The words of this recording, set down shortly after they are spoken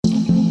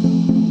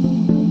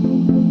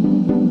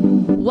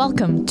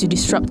Welcome to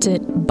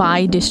Disrupted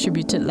by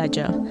Distributed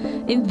Ledger.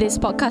 In this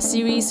podcast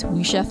series,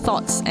 we share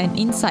thoughts and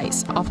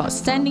insights of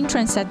outstanding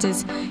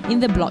trendsetters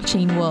in the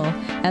blockchain world,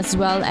 as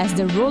well as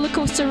the roller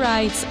coaster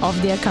rides of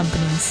their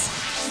companies.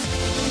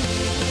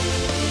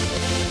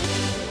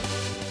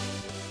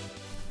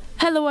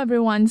 Hello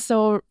everyone.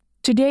 So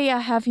today I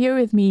have here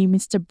with me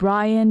Mr.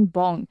 Brian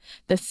Bong,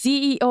 the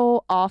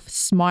CEO of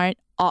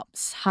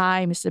SMARTOPTZ.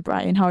 Hi, Mr.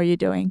 Brian. How are you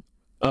doing?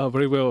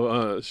 Very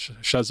well,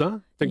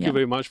 Shaza. Thank you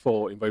very much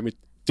for inviting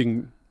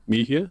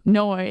me here.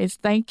 No worries.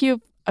 Thank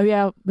you.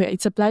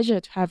 It's a pleasure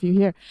to have you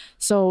here.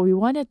 So we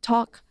want to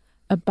talk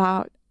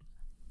about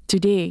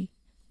today.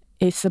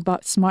 It's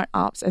about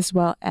SMARTOPTZ as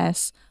well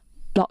as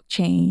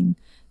blockchain.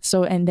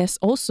 And there's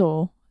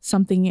also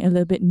something a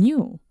little bit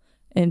new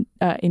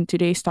in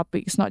today's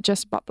topic. It's not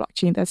just about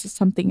blockchain. There's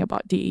something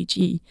about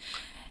DAG.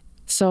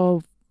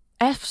 So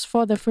as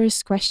for the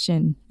first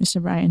question,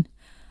 Mr. Brian,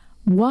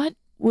 what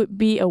would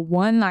be a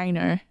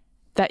one-liner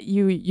that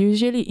you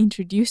usually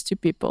introduce to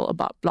people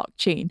about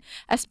blockchain,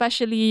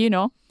 especially,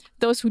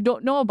 those who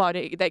don't know about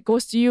it, that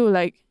goes to you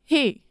like,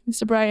 hey,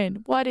 Mr.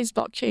 Brian, what is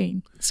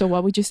blockchain? So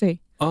what would you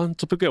say?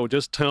 Typically, I would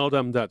just tell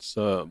them that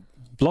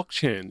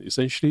blockchain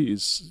essentially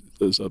is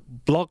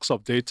blocks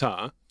of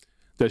data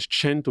that's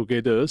chained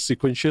together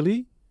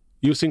sequentially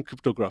using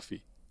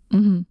cryptography.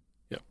 Mm-hmm.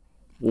 Yeah.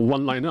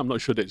 One-liner, I'm not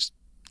sure that's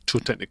too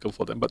technical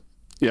for them, but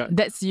yeah,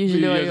 that's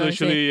usually what you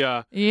usually,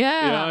 say.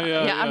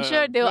 Yeah. I'm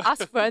sure they'll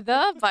ask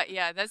further, but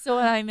yeah, that's the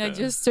one I know.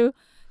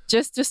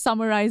 Just to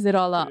summarize it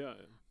all up.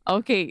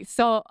 Okay,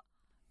 so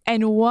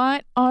and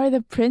what are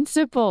the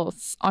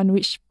principles on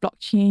which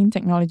blockchain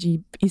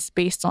technology is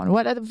based on?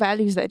 What are the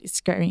values that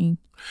it's carrying?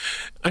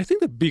 I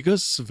think the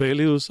biggest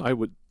values I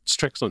would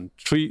stress on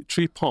three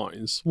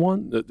points.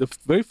 One, the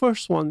very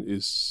first one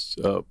is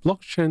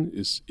blockchain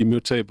is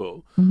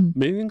immutable,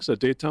 meaning the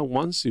data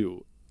once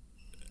you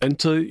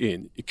enter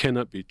in, it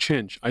cannot be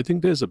changed. I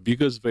think there's a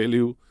biggest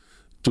value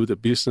to the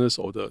business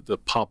or the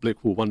public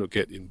who want to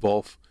get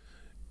involved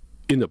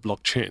in the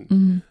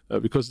blockchain.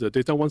 Because the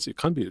data, once it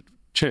can't be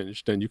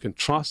changed, then you can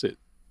trust it.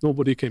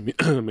 Nobody can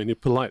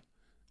manipulate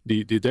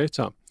the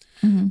data.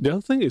 The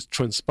other thing is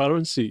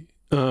transparency.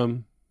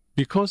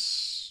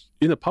 Because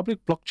in a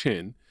public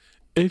blockchain,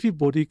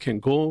 everybody can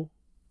go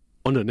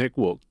on the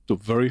network to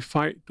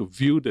verify, to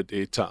view the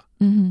data.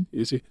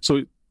 You see,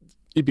 so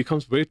it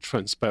becomes very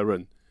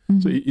transparent.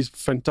 So it's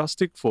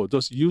fantastic for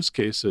those use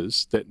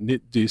cases that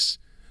need this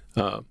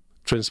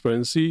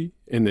transparency,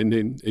 and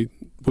then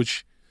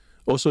which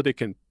also they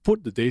can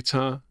put the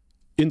data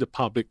in the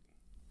public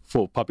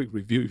for public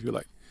review, if you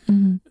like.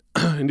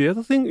 And the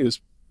other thing is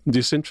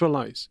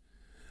decentralized.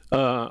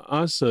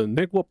 As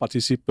network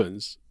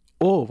participants,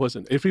 all of us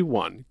and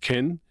everyone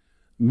can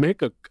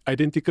make an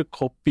identical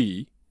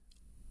copy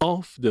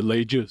of the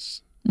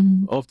ledgers,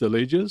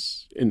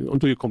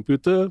 onto your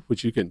computer,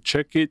 which you can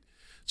check it.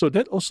 So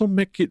that also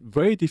make it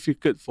very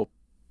difficult for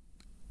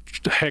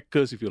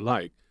hackers, if you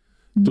like,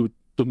 to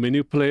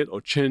manipulate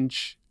or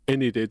change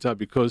any data,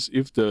 because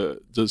if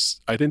the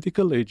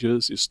identical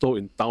ledgers is stored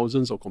in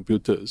thousands of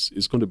computers,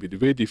 it's going to be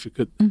very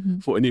difficult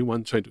for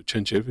anyone trying to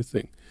change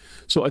everything.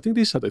 So I think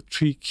these are the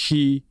three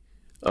key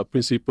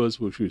principles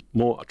which is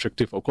more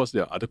attractive. Of course,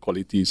 there are other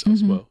qualities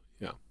as well.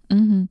 Yeah.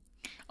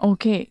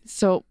 Okay,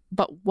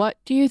 but what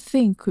do you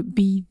think could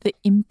be the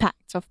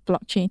impact of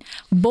blockchain,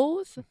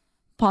 both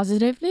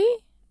positively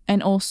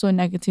and also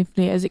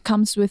negatively, as it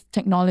comes with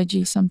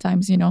technology?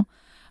 Sometimes,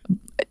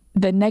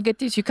 the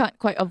negatives you can't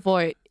quite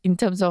avoid in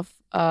terms of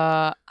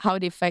how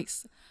it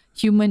affects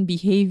human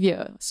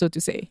behavior, so to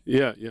say.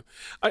 Yeah.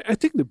 I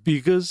think the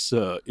biggest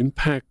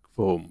impact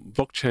from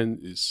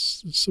blockchain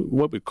is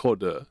what we call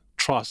the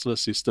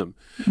trustless system.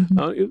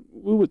 We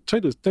would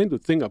tend to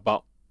think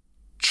about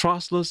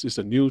trustless is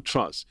the new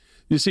trust.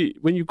 You see,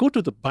 when you go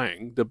to the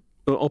bank,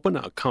 open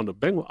an account, the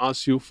bank will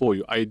ask you for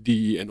your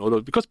ID and all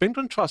that, because bank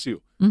don't trust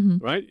you,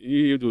 right?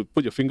 You have to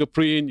put your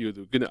fingerprint, you have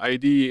to get an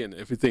ID and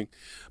everything.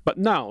 But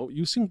now,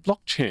 using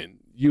blockchain,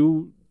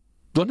 you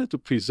don't have to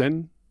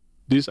present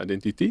these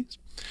identities.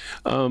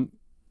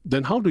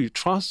 Then how do you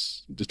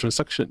trust the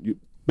transaction? You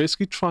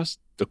basically trust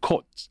the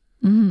codes.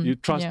 You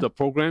trust the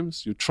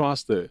programs, you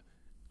trust the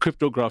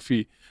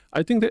cryptography.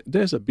 I think that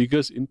there's a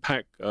biggest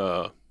impact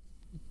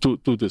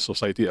to the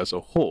society as a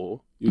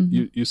whole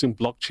using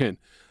blockchain.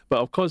 But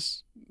of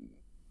course,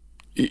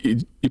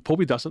 it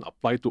probably doesn't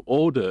apply to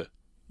all the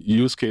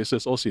use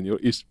cases or scenarios.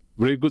 It's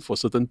very good for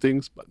certain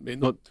things, but may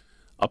not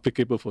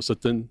applicable for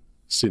certain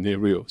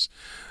scenarios.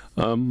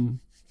 Then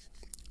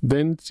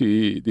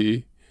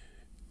the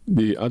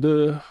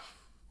other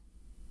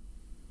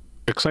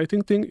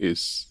exciting thing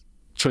is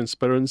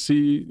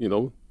transparency.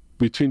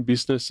 Between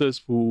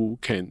businesses who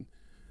can,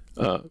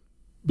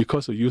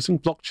 because of using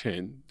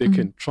blockchain, they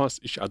can trust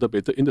each other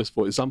better.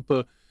 For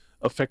example,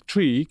 a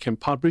factory can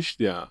publish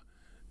their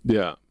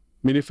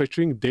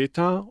manufacturing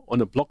data on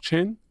a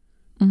blockchain,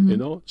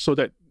 so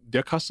that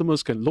their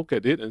customers can look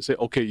at it and say,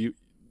 okay,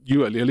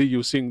 you are really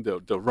using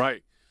the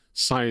right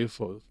size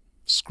for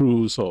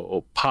screws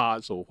or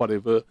parts or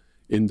whatever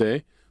in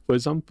there. For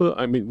example,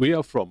 I mean, we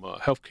are from a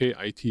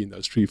healthcare IT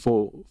industry.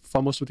 For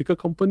pharmaceutical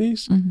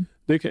companies,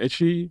 they can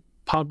actually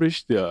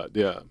publish their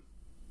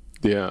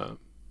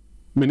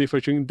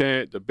manufacturing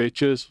data, the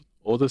batches,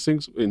 all the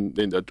things of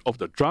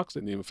the drugs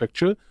and the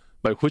manufacture,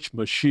 by which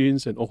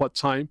machines and what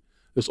time.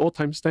 There's all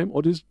timestamp.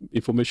 All this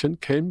information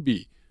can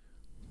be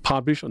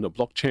published on the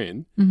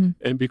blockchain,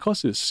 and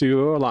because it's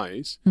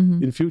serialized,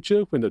 in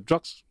future when the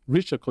drugs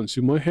reach a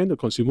consumer hand, the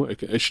consumer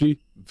can actually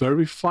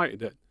verify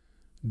that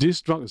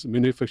this drug is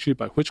manufactured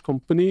by which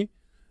company,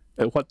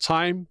 at what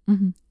time,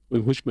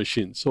 with which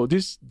machine. So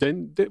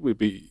that will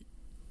be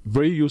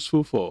very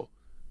useful for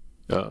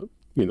to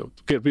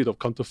get rid of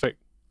counterfeit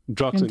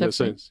drugs in that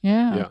sense.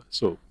 Yeah.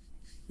 So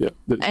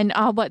and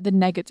how about the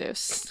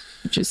negatives?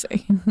 Would you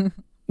say?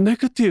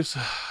 Negatives.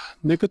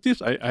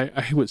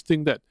 I would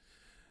think that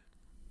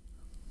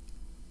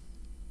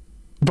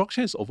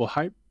blockchain is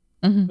overhyped.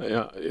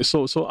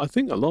 So I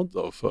think a lot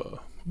of,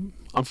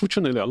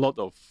 unfortunately, a lot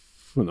of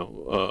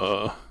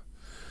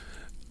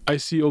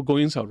ICO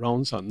goings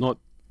around are not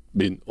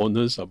being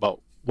honest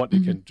about what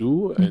they can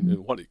do and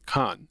what it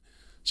can't.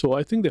 So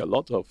I think there are a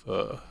lot of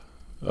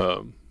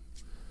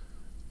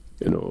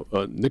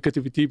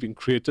negativity being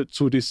created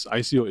through these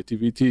ICO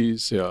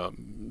activities.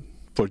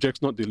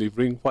 Projects not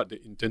delivering what they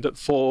intended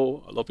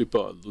for. A lot of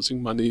people are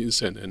losing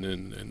monies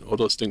and all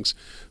those things.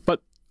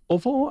 But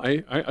overall,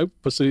 I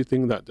personally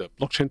think that the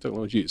blockchain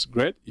technology is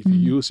great if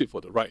you use it for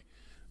the right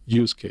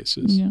use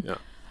cases. Yeah.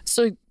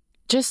 So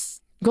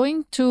just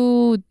going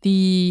to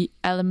the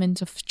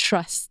element of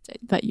trust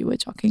that you were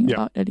talking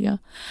about earlier.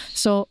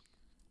 So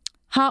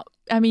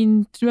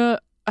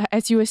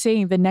as you were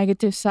saying, the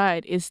negative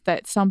side is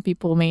that some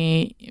people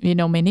may,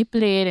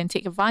 manipulate and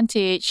take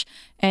advantage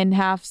and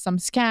have some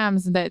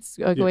scams that's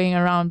going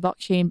around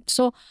blockchain.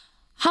 So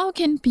how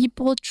can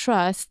people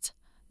trust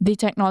the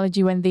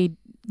technology when they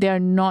are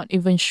not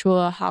even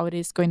sure how it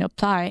is going to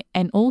apply?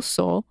 And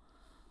also,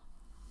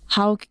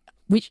 how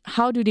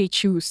do they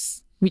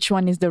choose which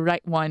one is the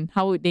right one?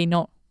 How would they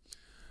know?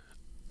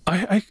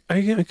 I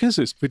guess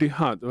it's pretty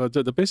hard.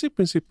 The basic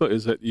principle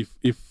is that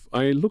if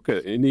I look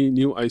at any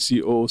new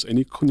ICOs,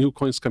 any new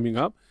coins coming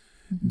up,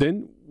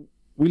 then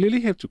we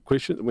really have to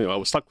question. I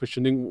will start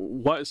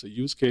questioning what is the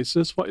use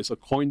cases, what is a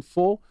coin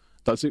for?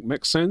 Does it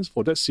make sense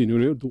for that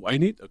scenario? Do I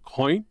need a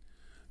coin?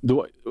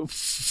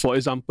 For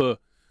example,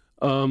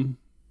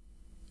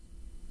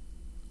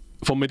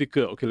 for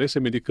medical, okay, let's say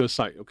medical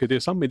side. Okay,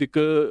 there's some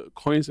medical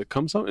coins that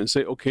comes out and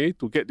say, okay,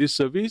 to get this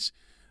service,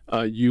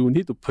 you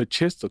need to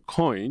purchase the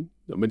coin,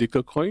 the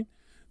medical coin,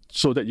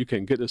 so that you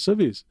can get the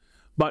service.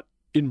 But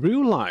in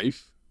real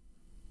life,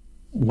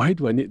 why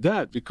do I need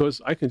that?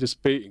 Because I can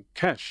just pay in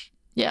cash,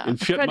 in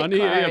fiat money,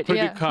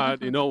 credit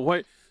card.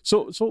 Why?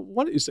 So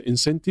what is the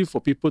incentive for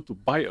people to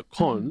buy a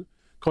coin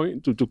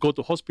to go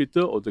to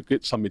hospital or to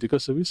get some medical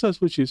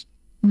services? Which is,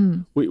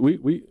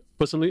 we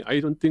personally, I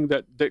don't think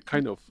that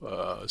kind of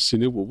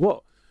scenario will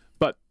work.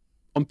 But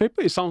on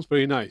paper, it sounds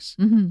very nice.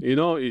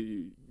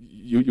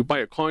 You buy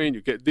a coin,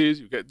 you get this,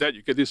 you get that,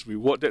 you get this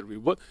reward, that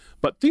reward.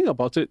 But think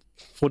about it,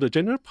 for the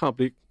general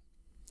public,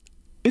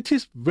 it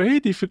is very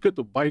difficult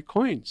to buy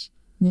coins.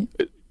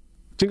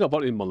 Think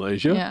about it in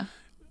Malaysia.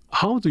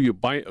 How do you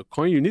buy a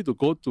coin? You need to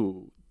go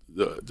to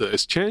the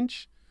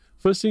exchange.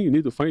 First thing, you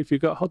need to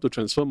figure out how to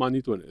transfer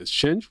money to an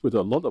exchange, with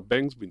a lot of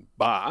banks being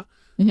barred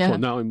for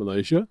now in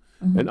Malaysia.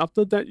 And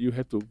after that, you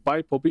have to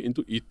buy probably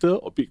into Ether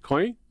or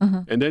Bitcoin.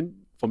 And then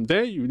from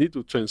there, you need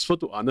to transfer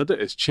to another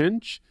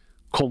exchange,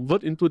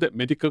 convert into that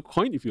medical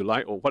coin, if you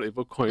like, or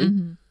whatever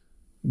coin.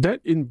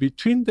 That in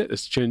between that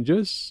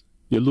exchanges,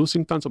 you're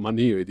losing tons of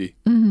money already.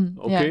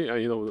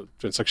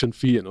 Transaction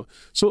fee,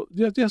 So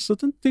there are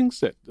certain things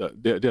that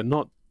they're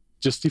not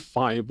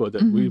justifiable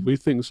that we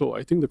think. So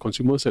I think the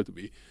consumers have to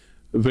be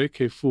very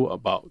careful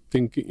about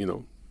thinking,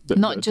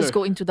 not just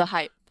go into the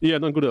hype. Yeah,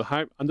 not go to the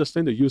hype.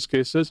 Understand the use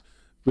cases.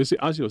 Basically,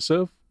 ask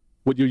yourself,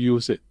 would you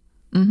use it?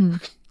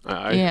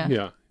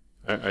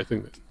 I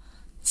think that.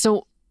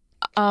 So,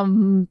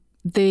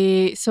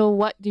 so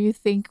what do you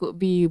think would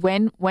be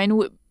when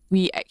would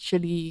we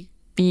actually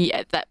be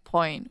at that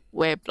point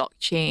where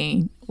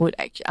blockchain would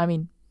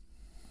actually,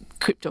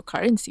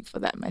 cryptocurrency for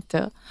that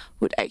matter,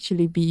 would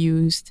actually be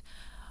used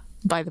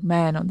by the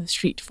man on the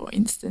street, for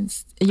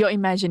instance? Your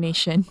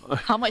imagination.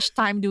 How much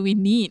time do we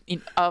need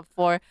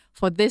for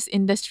this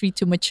industry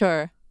to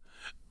mature?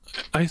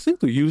 I think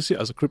to use it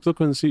as a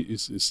cryptocurrency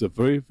is a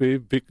very, very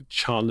big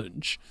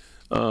challenge.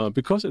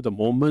 Because at the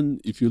moment,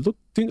 if you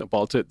think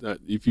about it, that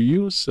if you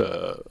use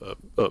a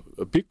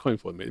Bitcoin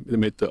for the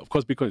matter, of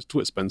course, Bitcoin is too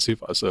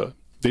expensive as a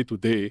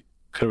day-to-day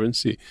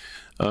currency.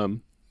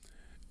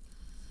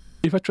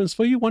 If I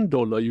transfer you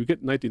 $1, you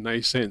get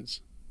 99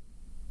 cents.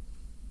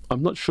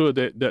 I'm not sure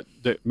that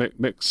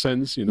makes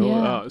sense,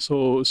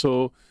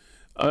 So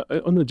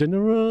on a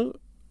general,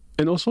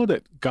 and also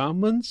that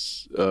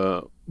governments,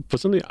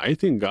 personally, I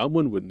think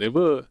government would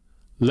never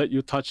let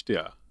you touch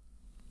their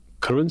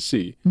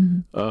currency.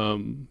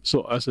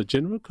 So as a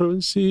general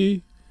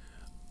currency,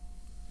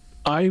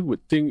 I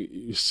would think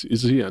it's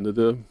easily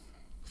another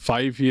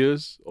 5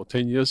 years or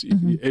 10 years if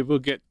we ever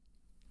get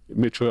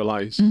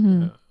materialize.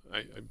 I'm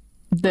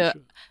the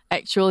sure.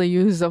 Actual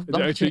use of blockchain.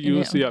 The actual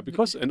use,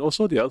 because, and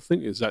also the other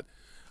thing is that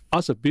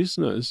as a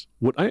business,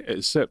 would I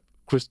accept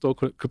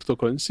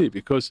cryptocurrency?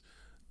 Because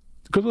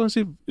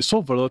cryptocurrency is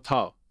so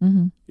volatile.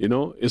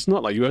 It's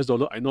not like US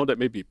dollar. I know that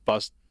maybe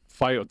plus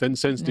 5 or 10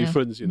 cents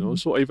difference,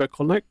 So if I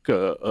connect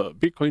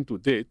Bitcoin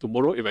today,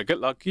 tomorrow, if I get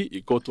lucky,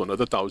 it go to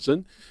another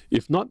 1,000.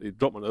 If not, it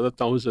drop another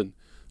 1,000.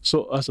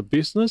 So as a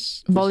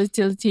business,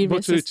 volatility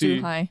risk is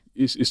too high.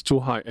 Is too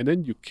high. And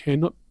then you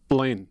cannot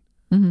plan.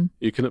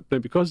 You cannot plan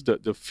because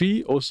the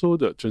fee also,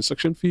 the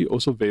transaction fee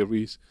also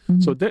varies.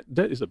 So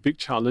that is a big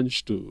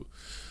challenge to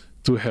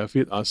have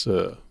it as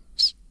a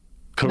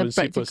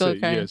currency per se.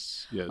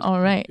 Yes.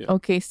 All right. Yeah.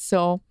 Okay.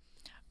 So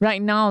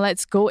right now,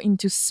 let's go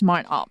into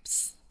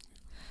SMARTOPTZ.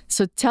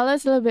 So tell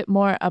us a little bit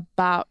more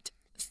about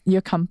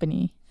your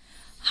company.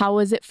 How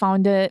was it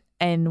founded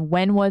and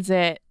when was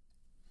it?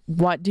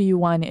 What do you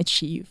want to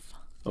achieve?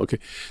 Okay.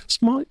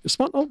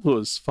 SMARTOPTZ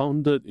was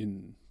founded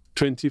in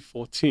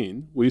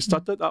 2014. We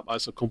started up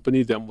as a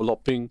company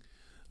developing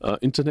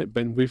internet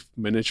bandwidth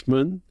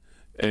management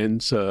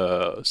and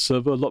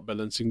server load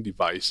balancing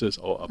devices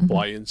or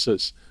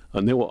appliances,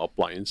 network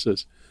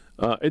appliances.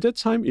 At that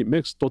time, it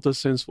makes total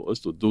sense for us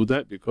to do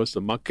that because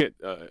the market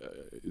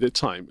at that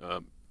time,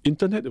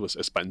 internet was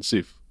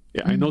expensive.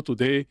 I know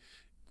today,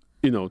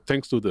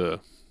 thanks to the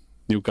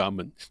new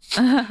government,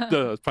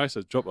 the price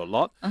has dropped a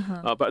lot.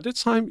 But at that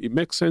time, it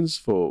makes sense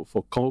for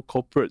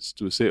corporates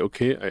to say,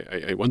 okay,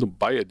 I want to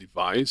buy a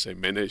device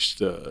and manage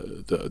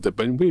the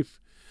bandwidth.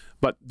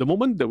 But the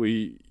moment that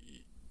we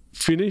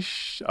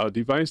finish our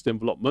device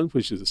development,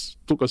 which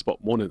took us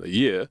about more than a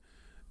year,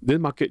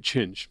 then market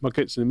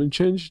sentiment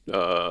changed,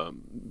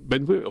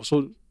 bandwidth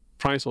also,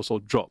 price also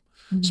dropped.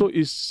 So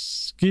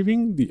it's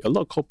giving a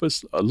lot of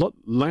corporates a lot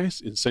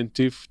less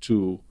incentive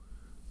to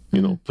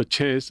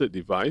purchase the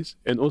device.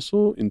 And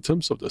also in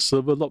terms of the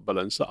server load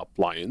balancer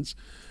appliance,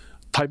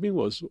 timing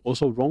was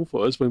also wrong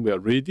for us. When we are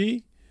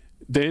ready,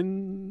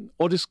 then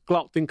all this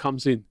cloud thing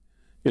comes in,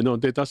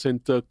 data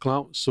center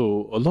cloud.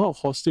 So a lot of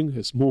hosting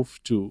has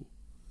moved to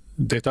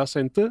data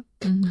center.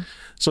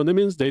 So that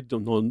means they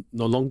no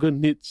longer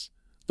need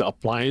the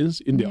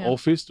appliance in their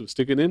office to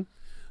stick it in.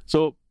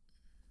 So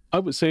I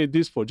would say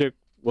this project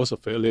was a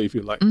failure, if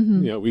you like.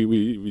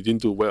 We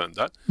didn't do well on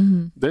that.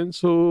 Then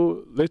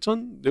so later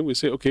on, then we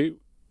say, okay,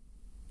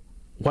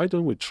 why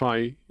don't we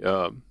try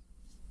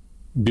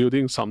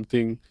building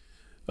something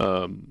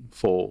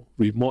for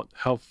remote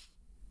health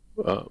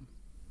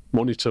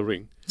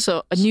monitoring.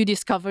 So a new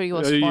discovery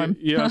was formed.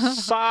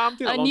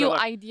 Something a new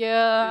idea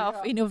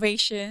of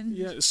innovation.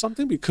 Yeah,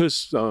 something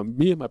because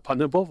me and my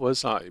partner, both of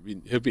us have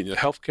been in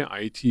healthcare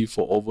IT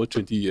for over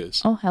 20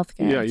 years. Oh,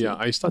 healthcare IT.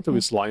 I started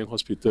with Lion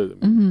Hospital.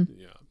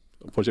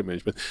 Project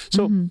management.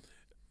 So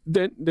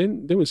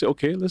then we say,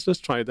 okay, let's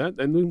just try that.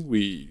 And then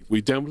we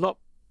develop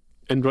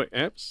Android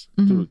apps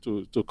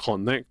to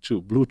connect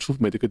to Bluetooth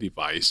medical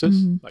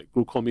devices like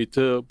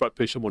glucometer, blood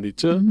pressure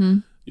monitor,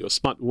 your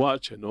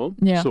smartwatch and all.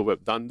 So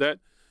we've done that.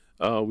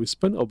 We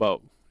spent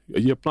about a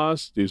year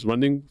plus. It's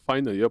running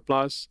fine, a year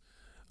plus.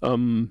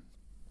 The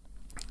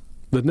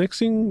next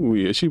thing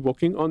we actually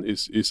working on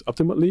is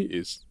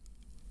ultimately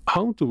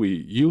how do we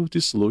use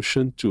this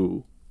solution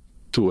to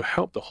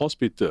help the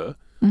hospital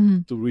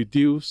to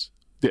reduce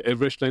the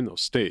average length of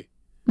stay.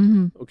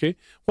 Okay,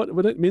 what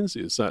that means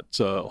is that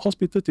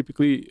hospital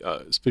typically,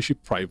 especially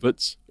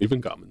privates,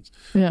 even governments,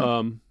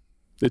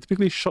 they're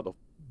typically short of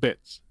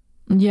beds.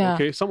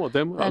 Okay, some of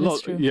them that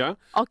is true.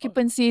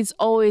 Occupancy is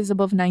always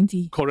above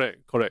 90. Correct.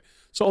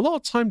 So a lot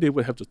of time they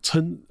will have to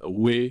turn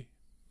away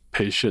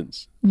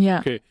patients.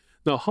 Okay.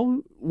 Now,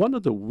 one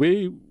of the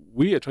way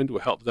we are trying to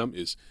help them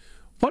is,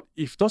 what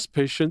if those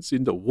patients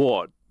in the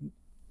ward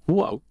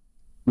who are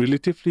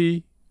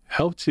relatively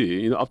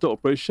healthy, after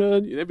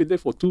operation, they've been there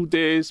for 2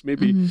 days,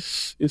 maybe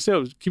instead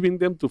of keeping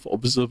them for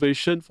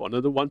observation for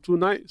another 1-2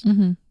 nights,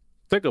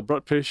 take a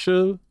blood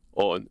pressure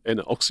or an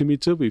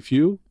oximeter with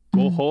you,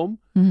 go home,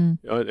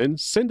 and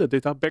send the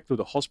data back to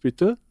the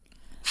hospital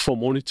for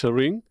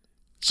monitoring.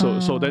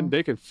 So then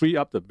they can free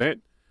up the bed.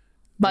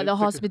 But the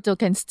hospital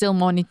can still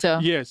monitor.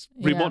 Yes,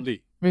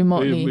 remotely.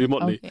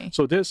 Remotely. Okay.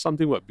 So there's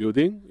something we're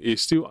building.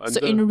 It's still under... So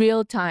in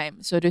real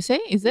time, so to say,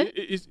 is it?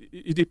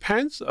 It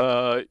depends.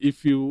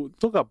 If you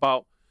talk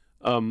about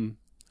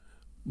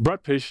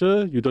blood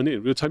pressure, you don't need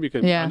in real time. You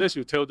can, unless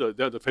you tell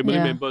the family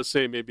members,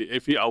 say maybe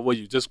every hour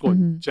you just go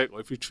and check, or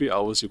every 3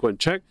 hours you go and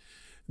check.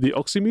 The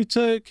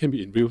oximeter can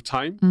be in real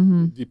time.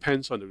 It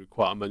depends on the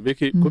requirement.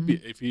 It could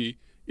be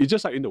it's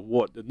just like in the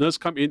ward. The nurse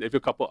come in every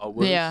couple of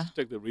hours,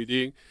 take the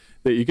reading,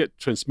 then you get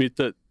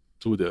transmitted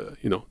to the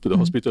to the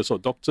hospital. So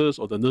doctors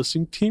or the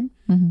nursing team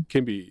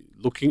can be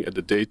looking at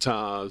the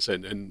data,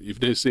 and if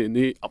there's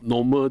any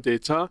abnormal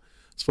data,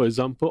 for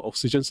example,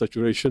 oxygen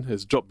saturation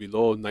has dropped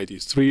below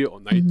 93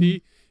 or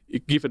 90,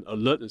 it give an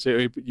alert and say,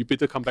 hey, you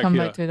better come back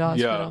here. To the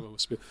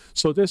hospital.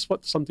 So that's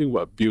something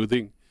we're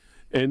building.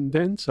 And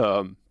then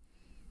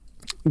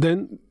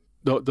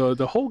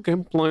the whole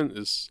game plan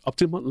is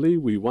ultimately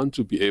we want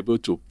to be able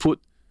to put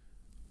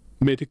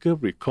medical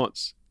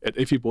records at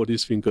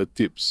everybody's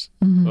fingertips.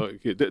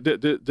 Okay,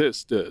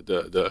 that's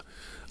the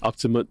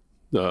ultimate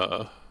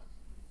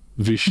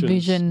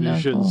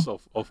visions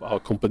of our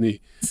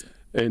company,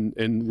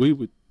 and we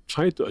would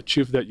try to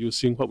achieve that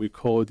using what we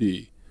call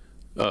the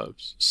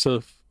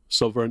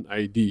self-sovereign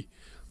ID,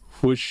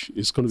 which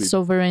is going to be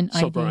sovereign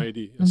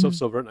ID,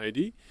 self-sovereign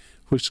ID,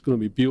 which is going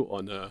to be built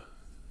on a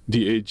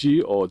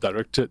DAG or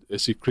directed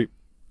acyclic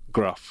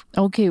graph.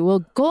 Okay,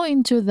 we'll go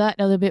into that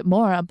a little bit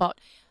more about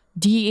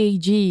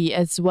DAG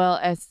as well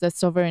as the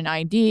sovereign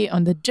ID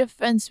on the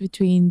difference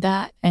between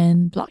that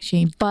and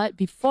blockchain. But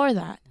before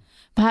that,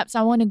 perhaps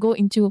I want to go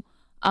into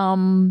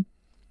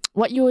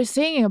what you were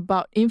saying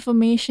about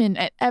information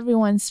at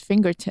everyone's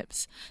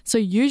fingertips. So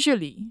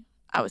usually,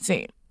 I would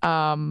say,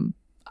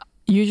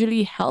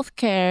 usually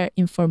healthcare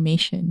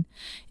information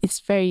is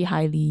very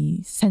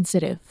highly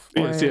sensitive.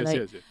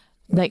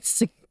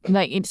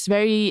 Like it's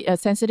very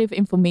sensitive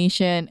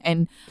information,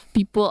 and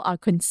people are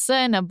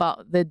concerned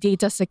about the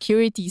data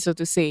security, so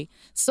to say.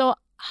 So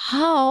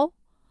how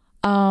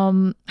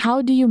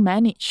do you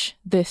manage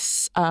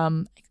this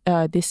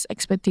this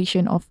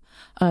expectation of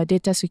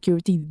data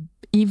security,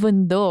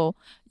 even though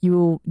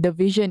the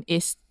vision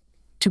is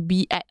to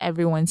be at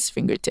everyone's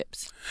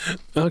fingertips?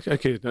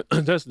 Okay,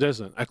 that's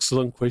an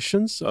excellent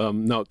question.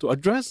 Now, to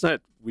address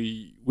that,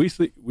 we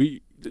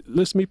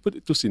let me put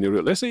it to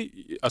scenario. Let's say,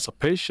 as a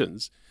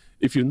patient,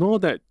 if you know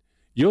that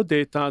your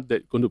data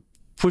that's going to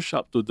push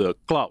up to the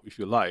cloud, if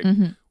you like,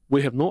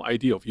 we have no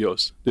idea of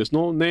yours. There's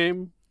no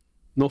name,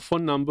 no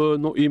phone number,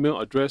 no email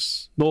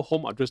address, no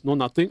home address, no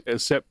nothing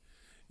except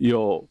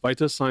your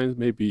vital signs,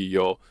 maybe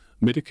your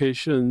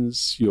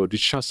medications, your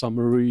discharge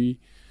summary,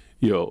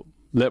 your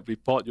lab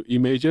report, your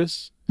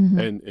images,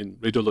 and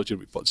radiology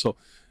report. So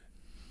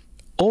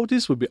all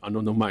this will be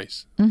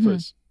anonymized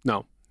first.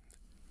 Now,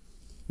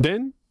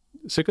 then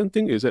second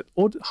thing is that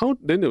of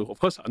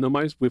course,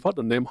 anonymized without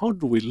the name. How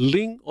do we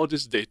link all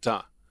this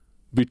data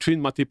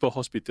between multiple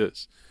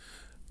hospitals?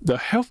 The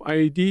health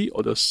ID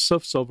or the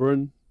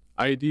self-sovereign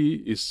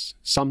ID is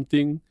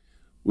something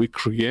we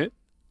create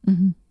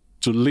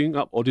to link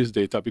up all this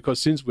data,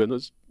 because since we're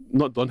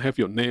don't have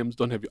your names,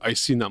 don't have your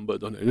IC number,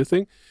 don't have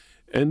anything.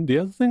 And the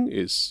other thing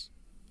is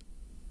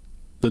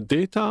the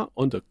data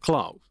on the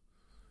cloud.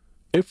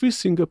 Every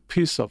single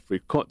piece of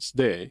records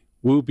there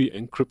will be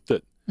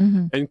encrypted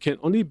and can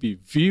only be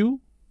viewed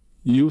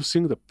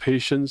using the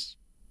patient's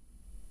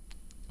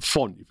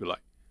phone, if you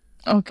like.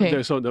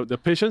 Okay. So the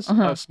patient's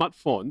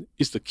smartphone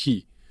is the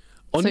key.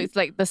 So it's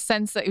like the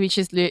sensor, which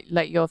is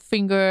like your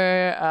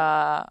finger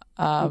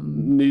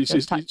when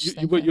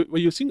you're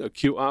using a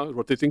QR,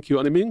 rotating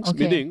QR,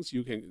 meanings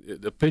you can,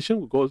 the patient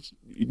will go,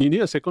 you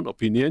need a second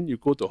opinion, you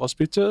go to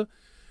hospital,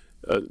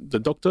 the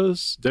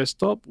doctor's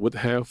desktop would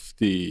have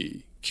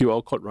the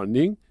QR code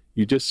running,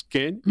 you just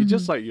scan, it's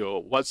just like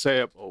your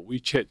WhatsApp or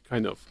WeChat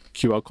kind of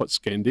QR code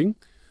scanning.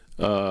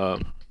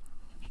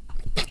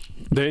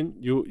 Then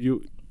your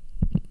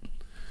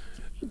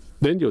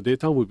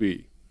data will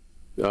be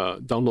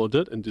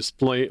downloaded and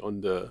displayed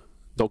on the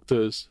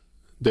doctor's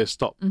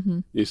desktop.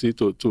 You see,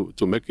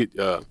 to make it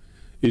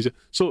easier.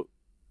 So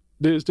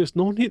there's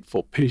no need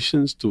for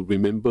patients to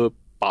remember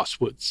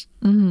passwords.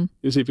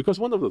 You see, because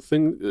one of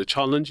the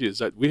challenge is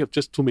that we have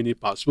just too many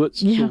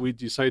passwords. So we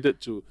decided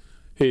to,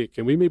 hey,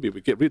 can we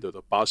get rid of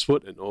the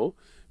password and all?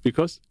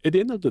 Because at the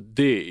end of the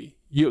day,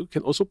 you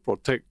can also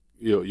protect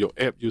your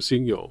app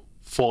using your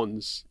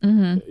phones.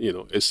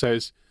 It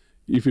says,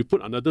 if you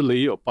put another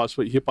layer of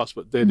password here,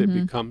 password there, that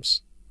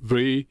becomes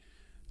very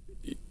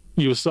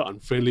user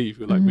unfriendly, if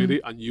you like,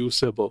 very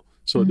unusable.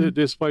 So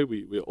that's why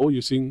we're all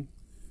using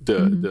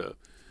the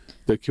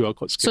QR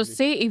code scanning. So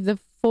say if the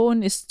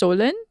phone is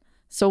stolen,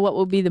 so what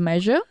will be the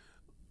measure?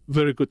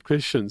 Very good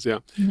questions, yeah.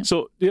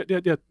 So there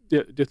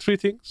are three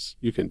things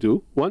you can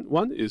do.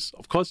 One is,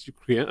 of course, you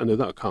create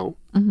another account.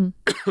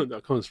 The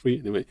account is free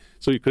anyway.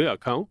 So you create an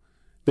account,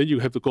 then you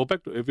have to go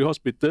back to every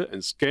hospital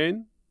and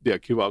scan their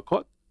QR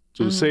code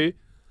to say,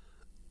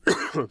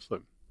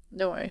 sorry.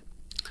 Don't worry.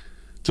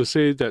 To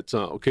say that,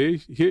 okay,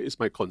 here is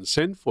my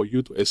consent for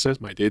you to access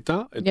my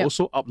data and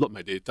also upload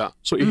my data.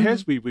 So it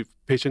has to be with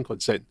patient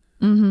consent.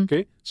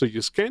 Okay, so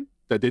you scan,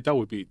 the data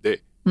will be there.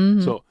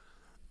 So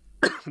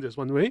that's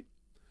one way.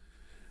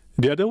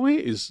 The other way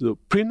is to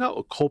print out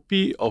a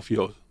copy of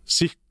your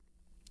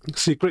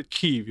secret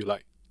key, if you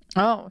like.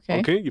 Oh, okay.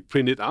 Okay, you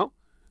print it out.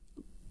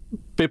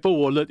 Paper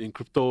wallet in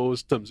crypto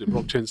terms, in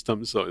blockchain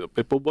terms, so your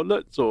paper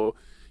wallet. So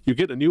you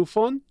get a new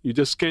phone, you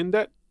just scan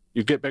that,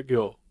 you get back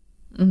your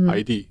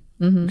ID.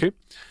 Okay.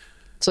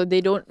 So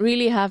they don't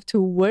really have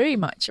to worry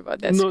much about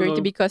that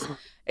security because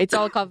it's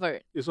all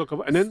covered. It's all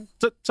covered. And then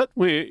third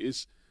way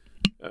is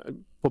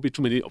probably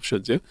too many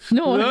options, yeah?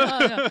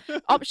 No.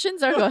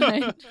 Options are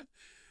good.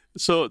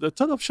 So the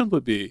third option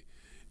would be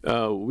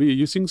we're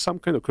using some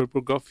kind of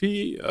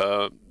cryptography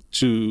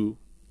to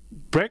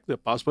break the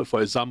password,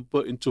 for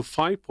example, into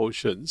 5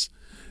 portions.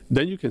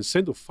 Then you can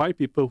send to 5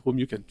 people whom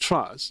you can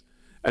trust.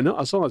 And then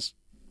as long as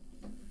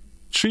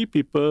 3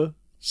 people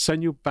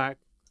send you back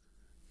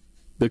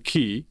the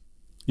key,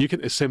 you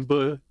can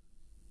assemble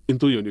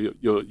into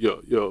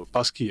your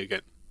passkey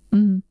again.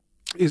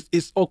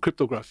 It's all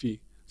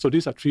cryptography. So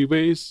these are three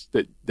ways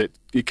that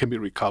it can be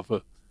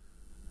recovered.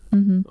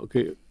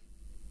 Okay,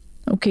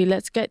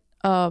 let's get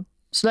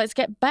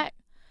back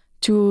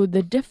to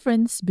the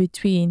difference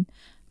between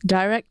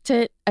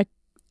directed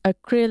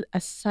acyclic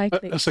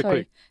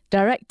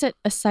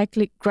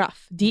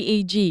graph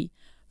 (DAG)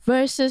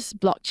 versus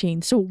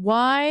blockchain. So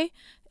why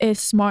is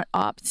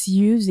SmartOptz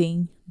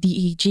using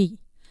DAG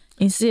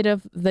instead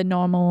of the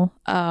normal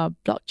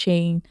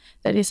blockchain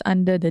that is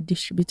under the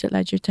distributed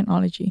ledger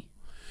technology?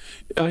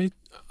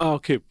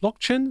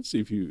 Blockchains,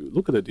 if you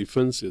look at the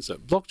difference, is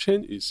that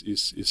blockchain is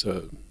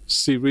a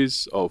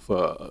series of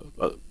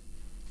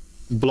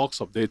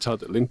blocks of data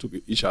that link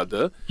to each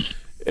other,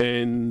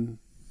 and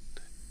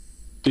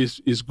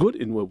is good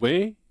in a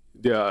way.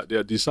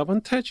 Their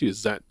disadvantage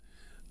is that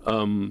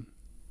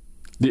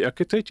the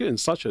architecture in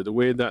such a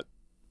way that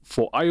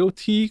for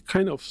IoT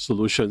kind of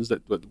solutions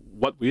that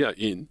what we are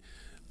in,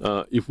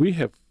 if we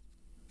have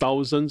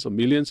thousands or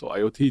millions of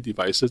IoT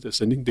devices that are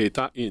sending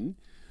data in,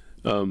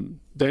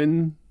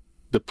 then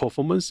the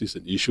performance is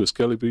an issue,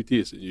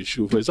 scalability is an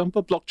issue. For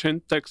example,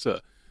 blockchain takes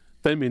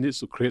 10 minutes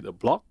to create a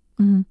block.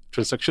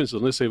 Transaction is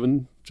only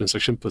 7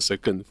 transactions per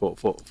second for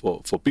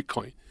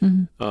Bitcoin.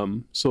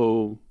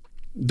 So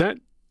that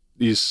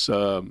is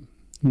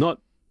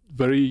not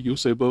very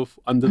usable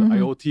under the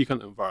IoT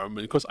kind of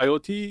environment, because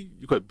IoT,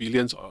 you got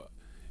billions of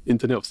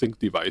Internet of Things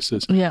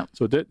devices. Yeah.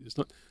 So that is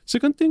not.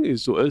 Second thing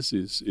is to us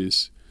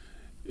is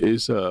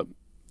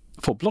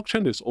for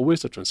blockchain, there's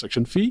always a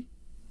transaction fee.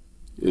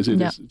 There's a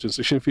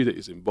transaction fee that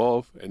is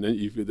involved, and then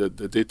if the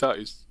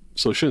data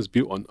solution is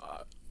built on,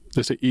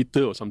 let's say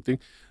Ether or something,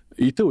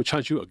 Ether will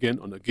charge you again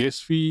on a gas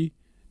fee.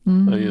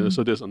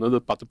 So there's another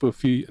particle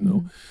fee.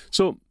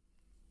 So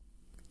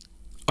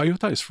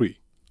IOTA is free.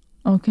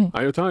 Okay.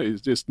 IOTA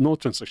there's no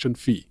transaction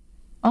fee.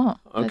 Oh,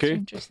 that's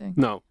interesting.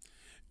 Now,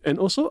 and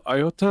also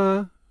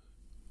IOTA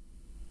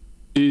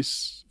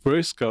is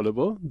very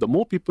scalable. The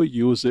more people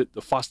use it,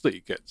 the faster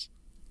it gets.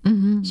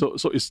 So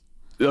it's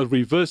a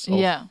reverse of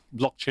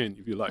blockchain,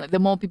 if you like. The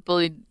more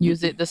people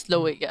use it, the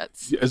slower it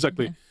gets. Yeah,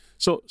 exactly. Yeah.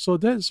 So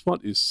that's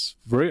what is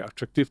very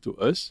attractive to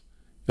us.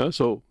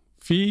 So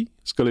fee,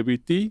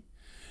 scalability,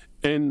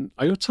 and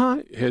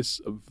IOTA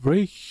has a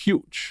very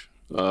huge,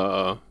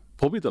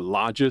 probably the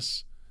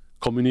largest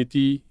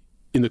community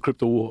in the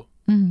crypto world.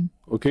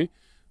 Okay,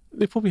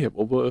 they probably have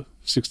over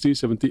 60,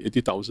 70,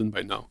 80,000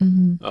 by now.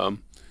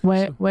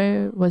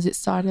 Where was it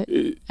started?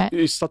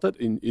 It started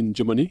in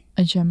Germany.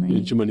 Germany.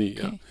 In Germany,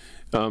 okay.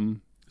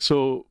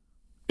 So,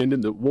 and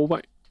then the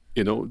worldwide,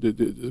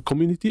 the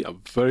community are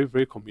very,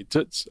 very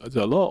committed.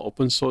 There are a lot of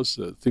open source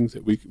things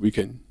that we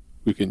can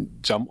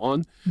jump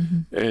on,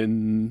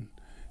 and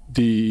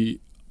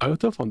the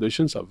IOTA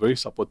foundations are very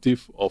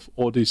supportive of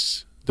all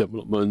these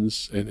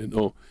developments. And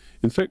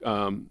in fact,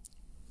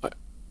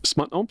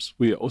 SmartOptz,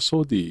 we are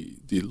also the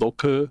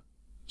local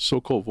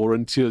so-called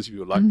volunteers, if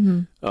you like.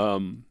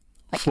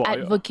 For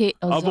advocate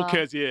as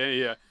advocates,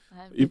 yeah.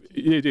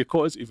 They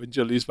call us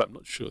evangelists, but I'm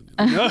not sure.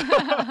 Okay.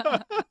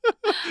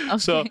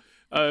 So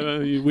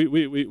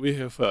we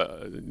have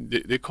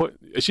they call it,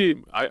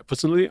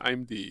 actually.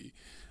 I'm the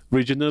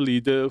regional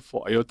leader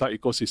for IOTA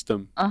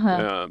ecosystem.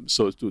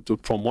 So to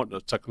promote the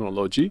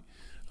technology,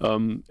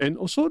 and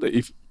also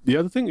the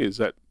other thing is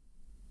that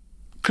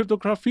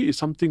cryptography is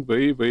something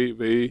very, very,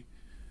 very,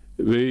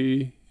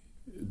 very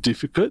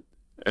difficult.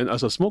 And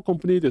as a small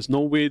company, there's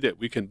no way that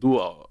we can do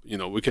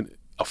we can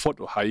afford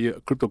to hire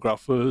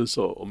cryptographers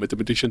or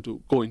mathematicians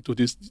to go into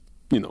this,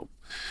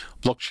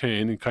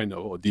 blockchain kind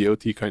of, or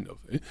DLT kind of.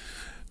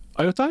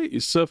 IOTA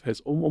itself has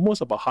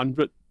almost about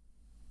 100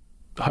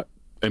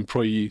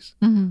 employees.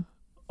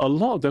 A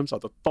lot of them are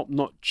the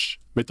top-notch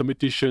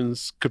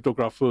mathematicians,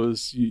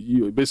 cryptographers.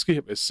 You basically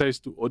have access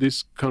to all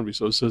these kind of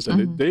resources,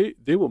 and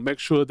they will make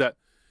sure that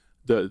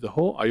the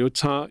whole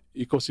IOTA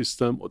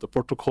ecosystem or the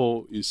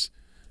protocol is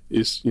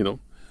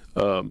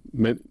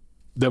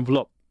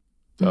developed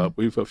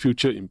with a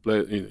future in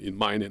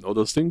mind and all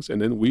those things.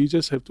 And then we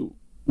just have to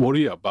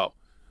worry about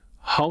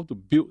how to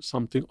build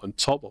something on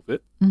top of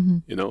it,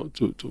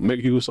 to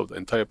make use of the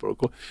entire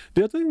protocol.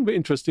 The other thing very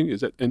interesting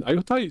is that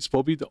IOTA is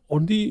probably the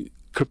only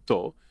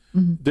crypto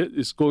that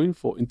is going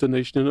for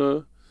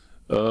international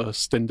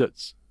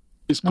standards.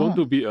 It's going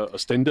to be a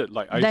standard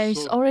like ISO. There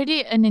is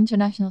already an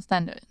international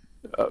standard.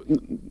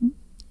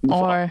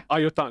 Or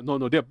IOTA,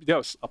 no, they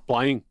are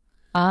applying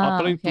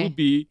to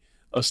be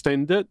a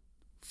standard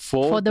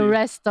for the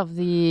rest of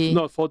the...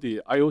 Not for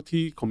the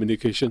IoT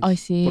communications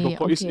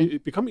protocol. Okay.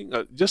 It's becoming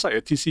just like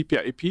a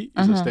TCP/IP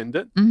is a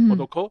standard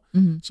protocol.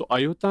 So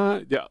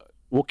IOTA, they are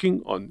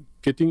working on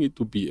getting it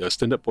to be a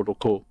standard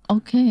protocol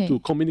to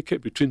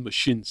communicate between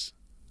machines.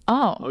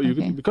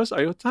 Because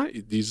IOTA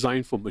is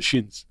designed for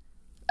machines.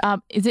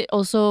 Is it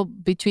also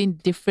between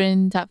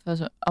different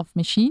types of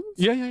machines?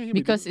 Yeah.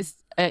 Because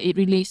it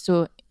relates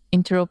to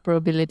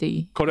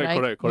interoperability.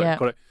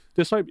 Correct.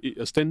 That's why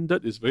a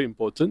standard is very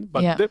important,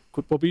 but that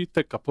could probably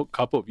take a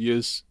couple of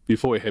years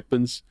before it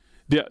happens.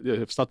 They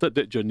have started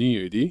that journey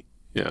already.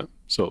 Yeah.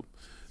 So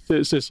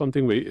there's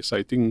something very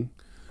exciting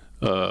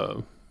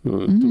to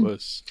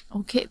us.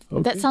 Okay,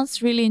 that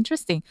sounds really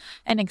interesting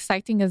and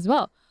exciting as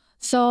well.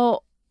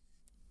 So,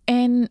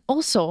 and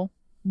also,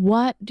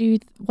 what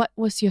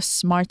was your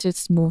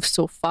smartest move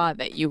so far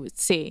that you would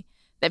say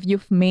that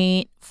you've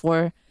made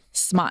for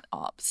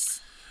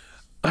SmartOpts?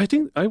 I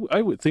think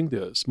I would think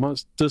the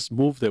smartest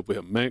move that we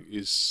have made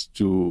is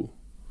to,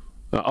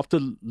 after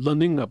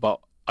learning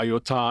about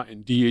IOTA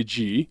and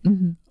DAG,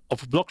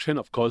 of blockchain,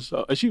 of course.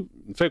 Actually,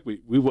 in fact,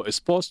 we were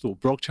exposed to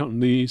blockchain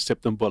only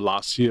September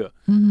last year.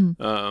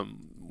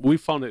 We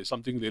found that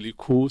something really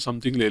cool,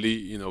 something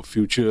really,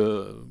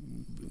 future,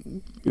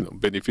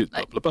 benefit,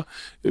 like blah, blah,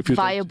 blah. Future,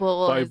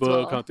 viable as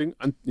well. kind of thing.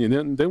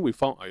 And then we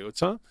found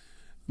IOTA.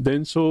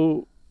 Then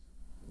so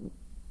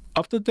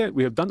after that,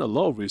 we have done a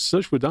lot of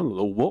research. We've done a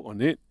lot of work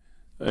on it.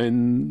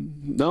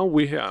 And now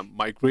we are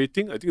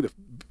migrating. I think the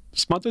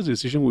smartest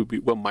decision will be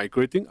we're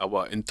migrating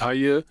our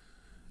entire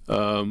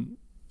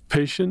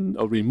patient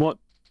or remote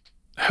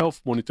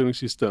health monitoring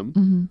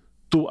system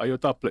to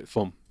IOTA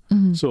platform.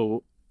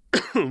 So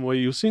we're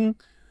using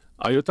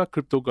IOTA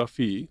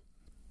cryptography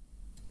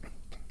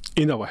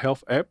in our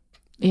health app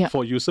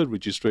for user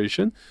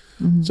registration.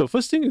 So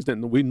first thing is that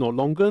we no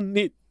longer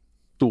need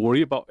to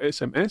worry about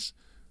SMS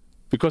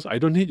because I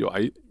don't need your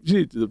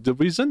the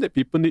reason that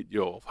people need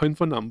your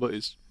handphone number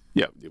is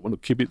they want to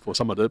keep it for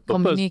some other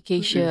purpose.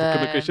 Communication,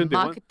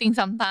 marketing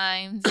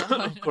sometimes.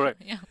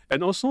 Correct.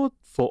 And also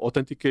for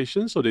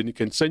authentication, so then it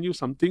can send you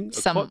something,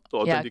 a code to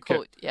authenticate.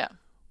 Code,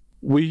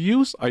 We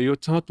use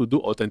IOTA to do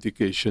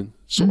authentication,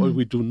 so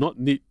we do not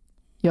need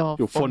your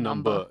phone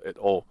number at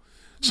all.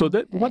 So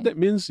what that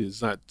means is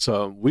that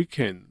we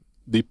can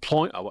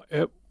deploy our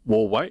app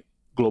worldwide,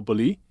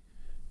 globally,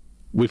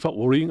 without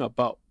worrying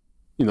about,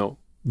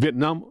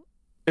 Vietnam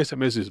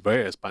SMS is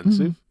very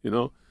expensive,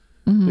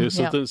 There's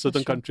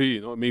certain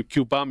country, maybe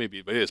Cuba may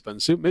be very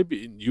expensive.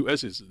 Maybe in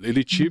US it's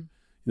really cheap,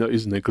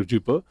 it's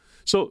negligible.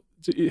 So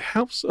it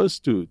helps us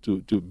to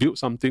build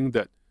something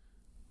that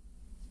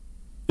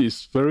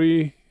is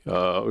very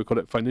we call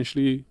it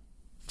financially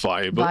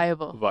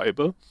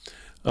viable.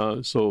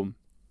 So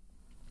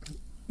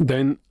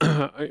then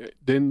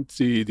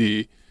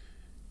the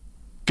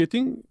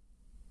getting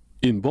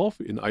involved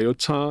in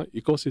IOTA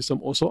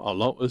ecosystem also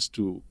allow us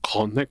to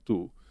connect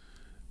to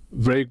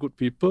very good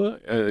people.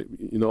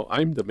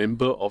 I'm the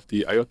member of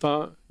the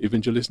IOTA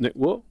Evangelist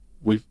Network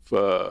with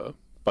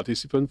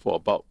participants for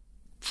about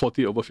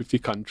 40 over 50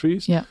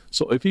 countries.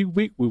 So every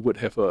week we would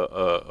have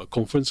a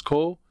conference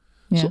call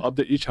to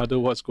update each other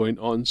what's going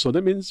on. So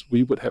that means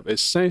we would have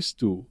access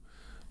to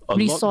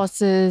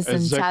resources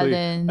and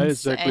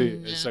talents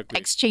and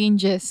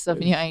exchanges of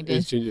new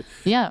ideas.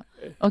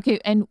 Okay,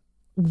 and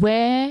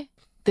where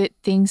did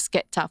things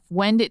get tough?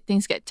 When did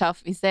things get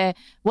tough?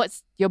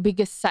 What's your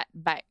biggest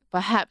setback?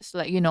 Perhaps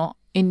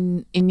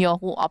in your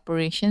whole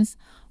operations,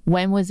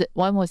 when was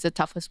the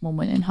toughest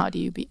moment and how do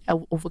you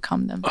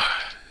overcome them?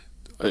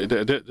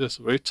 That's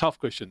a very tough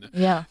question.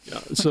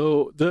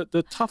 So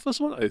the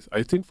toughest one,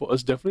 I think for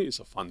us definitely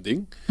is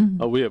funding.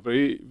 We are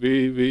very,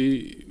 very,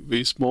 very,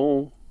 very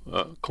small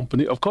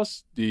company. Of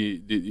course, the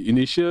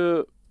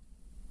initial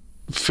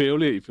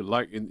failure, if you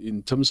like,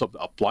 in terms of the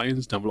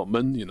appliance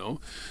development,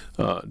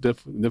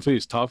 definitely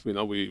is tough.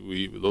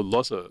 We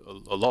lost a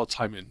lot of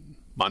time and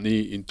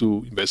money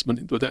into investment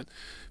into that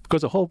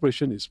because the whole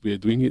operation is we are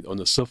doing it on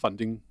a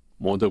self-funding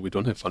model. We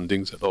don't have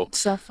fundings at all.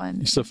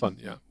 Self-fund,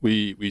 yeah.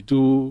 We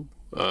do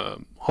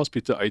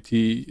hospital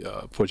IT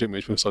project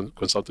management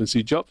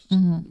consultancy jobs,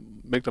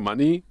 make the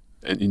money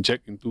and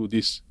inject into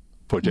these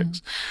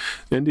projects.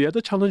 And the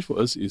other challenge for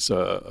us is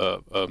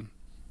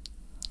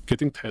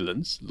getting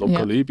talents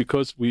locally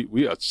because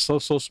we are so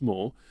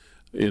small.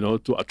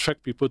 To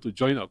attract people to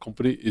join our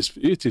company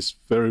it is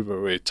very, very,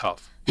 very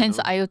tough. Hence,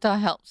 IOTA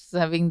helps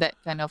having that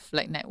kind of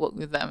network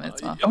with them as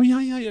well.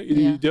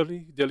 It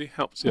definitely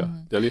helps.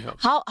 Definitely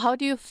helps. How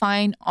do you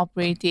find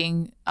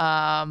operating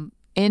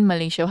in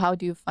Malaysia? How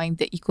do you find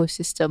the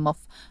ecosystem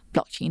of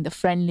blockchain, the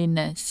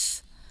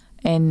friendliness,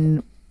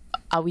 and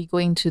are we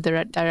going to the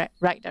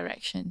right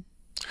direction?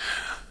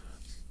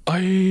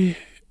 I'm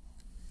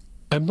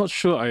not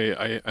sure.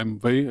 I'm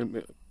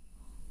very.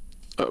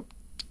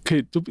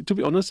 Okay, to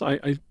be honest,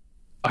 I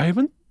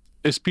haven't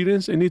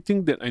experienced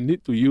anything that I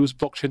need to use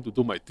blockchain to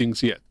do my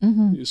things yet.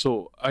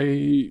 So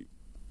I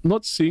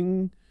not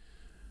seeing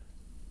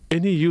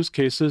any use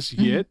cases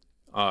yet,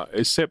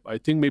 except I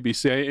think maybe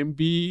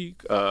CIMB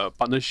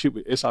partnership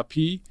with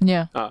SRP.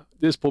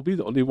 That's probably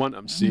the only one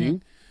I'm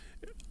seeing.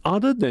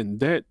 Other than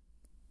that,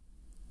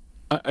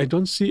 I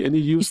don't see any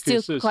use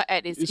cases. Still quite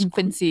at its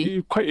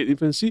infancy. Quite at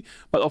infancy.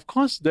 But of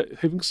course,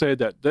 having said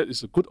that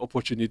is a good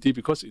opportunity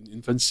because in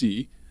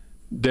infancy,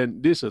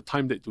 then this is a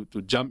time that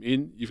to jump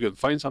in. If you can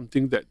find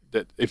something that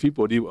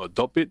everybody will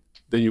adopt it,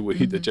 then you will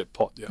hit the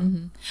jackpot.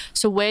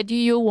 So where do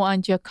you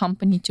want your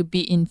company to be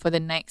in for the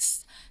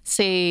next,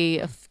 say,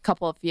 a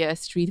couple of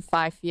years, 3 to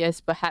 5 years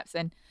perhaps?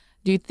 And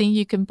do you think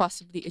you can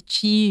possibly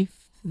achieve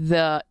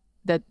the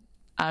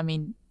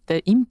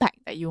impact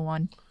that you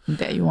want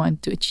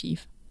to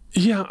achieve?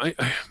 Yeah,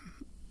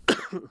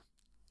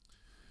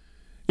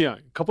 Yeah,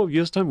 a couple of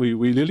years' time, we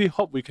really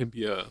hope we can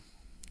be a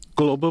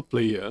global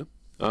player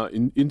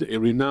in the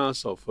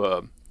arenas of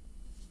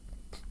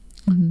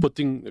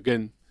putting,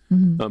 again,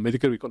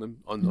 medical record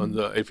on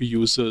the every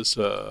user's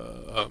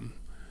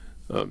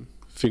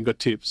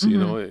fingertips. You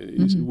know,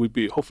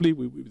 hopefully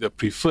we be the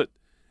preferred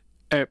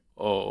app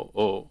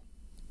or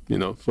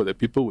for the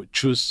people would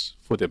choose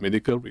for their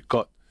medical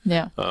record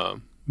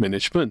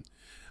management.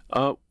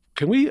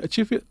 Can we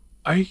achieve it?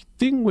 I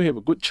think we have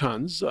a good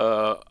chance.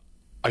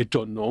 I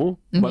don't know,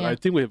 but I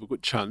think we have a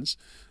good chance.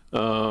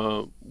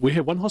 We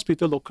have one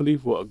hospital locally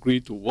who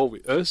agreed to work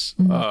with us.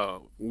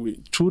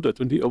 Through the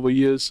 20 over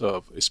years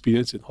of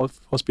experience in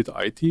hospital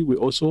IT, we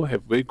also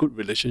have very good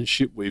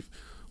relationship with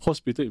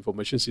hospital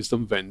information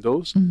system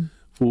vendors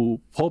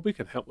who probably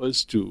can help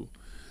us to,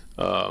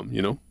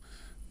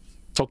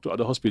 talk to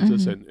other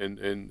hospitals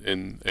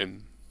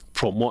and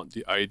promote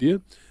the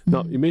idea.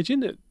 Now, imagine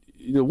that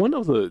one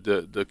of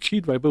the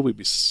key driver would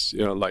be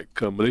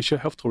like Malaysia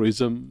Health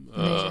Tourism,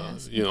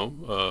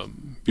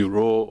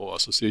 bureau or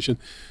association.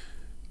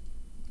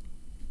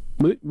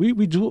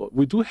 We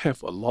do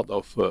have a lot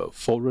of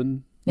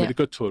foreign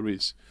medical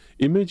tourists.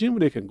 Imagine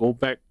when they can go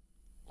back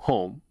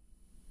home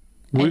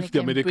with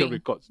their medical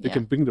records. They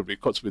can bring the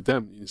records with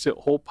them instead of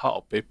a whole pile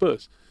of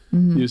papers.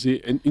 You see,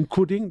 and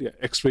including their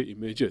X-ray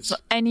images. So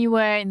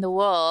anywhere in the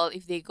world,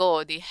 if they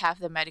go, they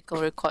have the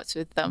medical records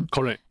with them.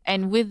 Correct.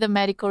 And with the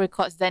medical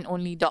records, then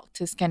only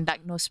doctors can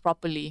diagnose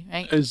properly,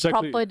 right?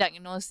 Exactly. Proper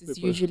diagnosis is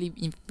usually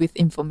with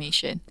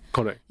information.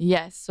 Correct.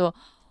 Yes. So,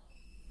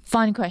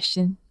 fun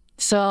question.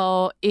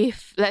 So,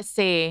 let's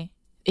say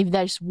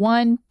there's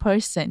one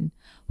person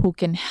who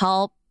can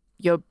help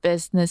your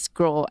business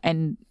grow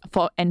and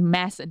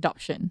mass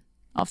adoption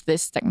of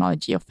this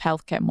technology of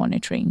healthcare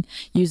monitoring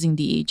using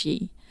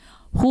DAG,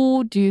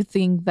 who do you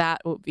think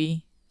that would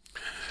be?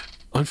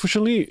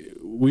 Unfortunately,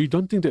 we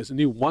don't think there's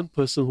only one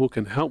person who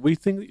can help. We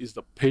think it's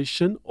the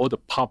patient or the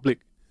public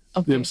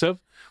themselves.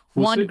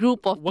 One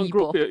group of people. One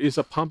group is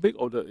the public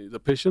or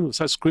the patient who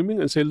starts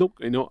screaming and say,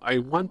 look, I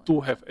want to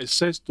have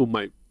access to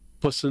my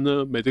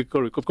personal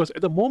medical record. Because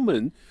at the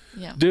moment,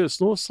 there's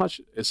no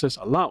such access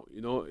allowed.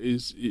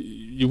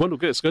 You want to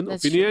get a second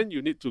opinion,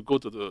 you need to go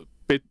to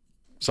pay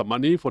some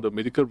money for the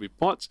medical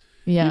reports.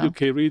 You need to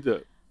carry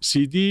the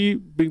CD,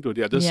 bring to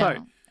the other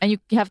side. And you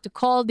have to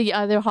call the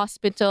other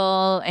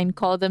hospital and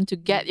call them to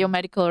get your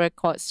medical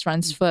records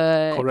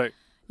transferred. Correct.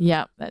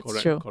 Yeah,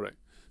 that's true. Correct.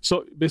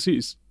 So basically,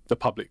 it's the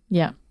public.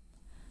 Yeah,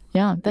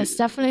 that's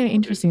definitely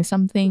interesting.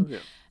 Something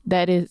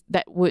that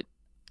would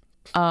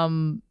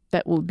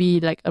be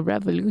like a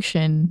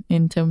revolution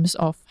in terms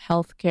of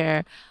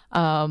healthcare.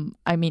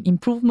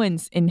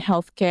 Improvements in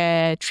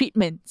healthcare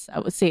treatments,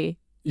 I would say.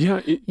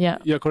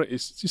 Correct.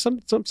 It's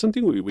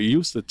something we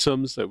use the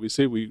terms that we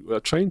say we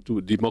are trying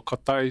to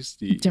democratize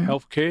the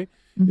healthcare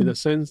in the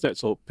sense that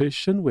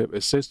patient will have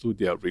access to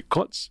their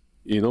records,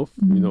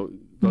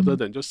 rather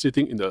than just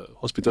sitting in the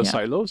hospital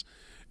silos.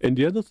 And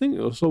the other thing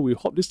also, we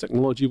hope this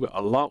technology will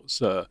allow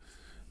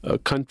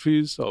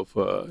countries of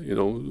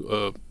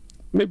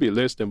maybe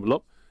less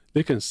developed,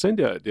 they can send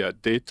their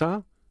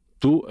data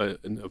to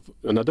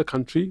another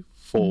country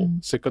for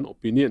second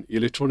opinion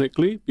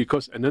electronically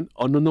and then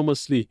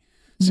anonymously.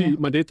 See,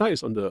 my data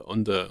is on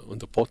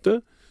the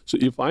portal. So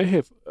if I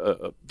have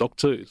a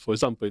doctor, for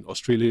example, in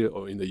Australia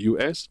or in the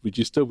US,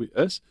 register with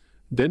us,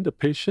 then the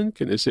patient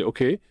can say,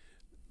 okay,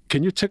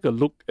 can you take a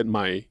look at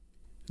my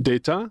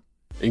data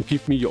and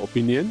give me your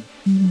opinion?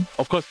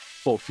 Of course,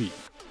 for fee.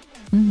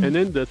 And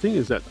then the thing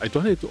is that I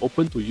don't have to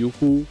open to you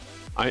who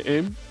I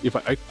am. If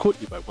I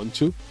could, if I want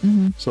to.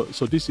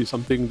 So this is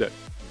something that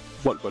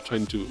what we're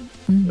trying to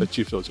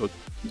achieve. So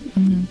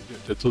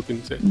the two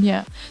things there.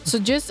 Yeah. So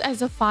just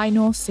as a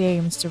final say,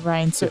 Mr.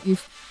 Ryan, so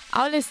if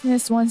our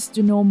listeners wants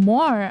to know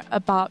more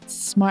about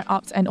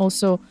SmartOptz and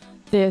also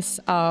this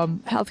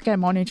healthcare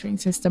monitoring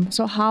system,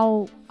 so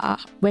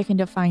where can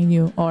they find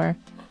you or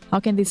how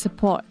can they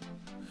support?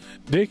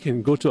 They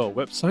can go to our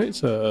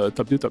website,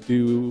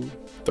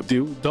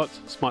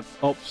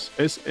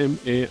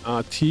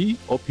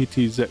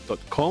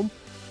 www.smartoptz.com,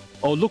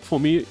 or look for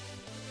me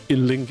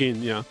in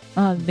LinkedIn.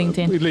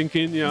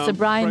 LinkedIn, It's a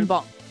Brian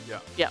Bok.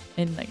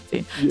 In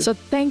LinkedIn. So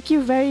thank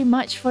you very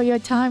much for your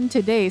time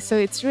today. So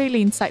it's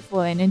really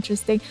insightful and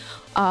interesting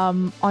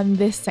on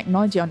this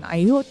technology, on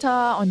IOTA,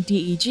 on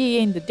DAG,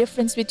 and the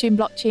difference between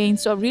blockchain.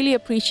 So I really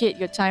appreciate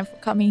your time for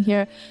coming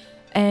here.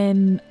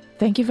 And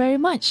thank you very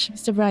much,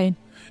 Mr. Brian.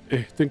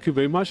 Thank you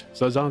very much,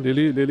 Zazang.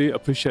 Really, really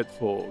appreciate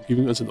for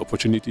giving us an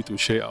opportunity to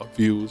share our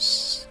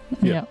views.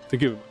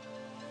 Thank you.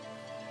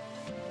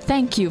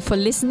 Thank you for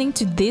listening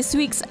to this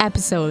week's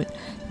episode.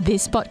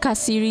 This podcast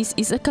series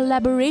is a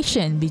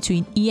collaboration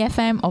between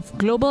EFM of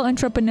Global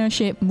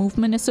Entrepreneurship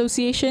Movement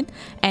Association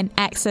and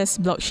Access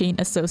Blockchain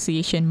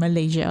Association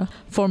Malaysia.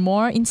 For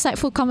more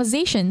insightful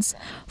conversations,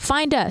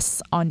 find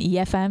us on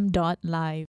efm.live.